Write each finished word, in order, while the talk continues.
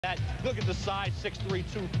That. Look at the size, 6'3",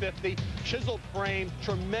 250, chiseled frame,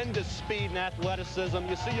 tremendous speed and athleticism.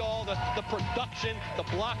 You see all the production, the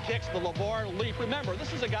block kicks, the LaVar leap. Remember,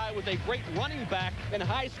 this is a guy with a great running back in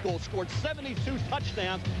high school, scored 72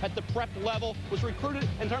 touchdowns at the prep level, was recruited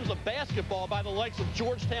in terms of basketball by the likes of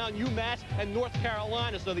Georgetown, UMass, and North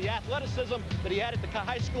Carolina. So the athleticism that he had at the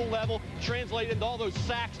high school level translated into all those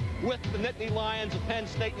sacks with the Nittany Lions of Penn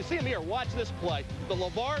State. You see him here. Watch this play. The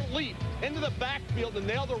LaVar leap into the backfield and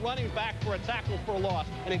nailed the running back for a tackle for a loss.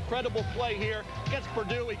 An incredible play here against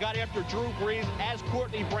Purdue. He got after Drew Brees, as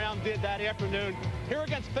Courtney Brown did that afternoon. Here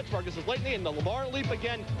against Pittsburgh, this is late in the end. The LaVar leap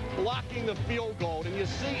again, blocking the field goal. And you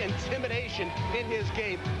see intimidation in his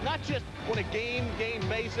game, not just on a game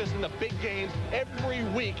basis in the big games, every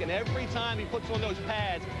week and every time he puts on those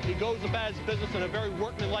pads, he goes about his business in a very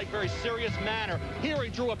workmanlike, very serious manner. Here he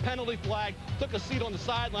drew a penalty flag, took a seat on the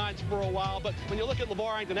sidelines for a while, but when you look at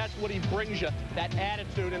LaVar Arrington, that's what he brings you, that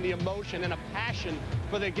attitude and the emotion and a passion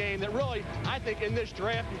for the game that really, I think, in this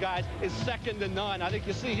draft, you guys, is second to none. I think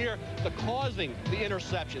you see here the causing the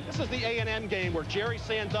interception. This is the A&M game where Jerry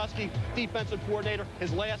Sandusky, defensive coordinator,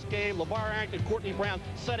 his last game, LaVar Arrington, Courtney Brown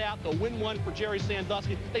set out to win one for Jerry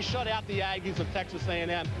Sandusky. They shut out the Aggies of Texas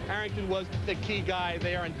A&M. Arrington was the key guy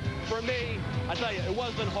there. And for me, I tell you, it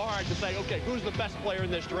wasn't hard to say, okay, who's the best player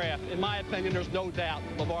in this draft? In my opinion, there's no doubt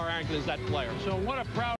LaVar Arrington is that player. So what a proud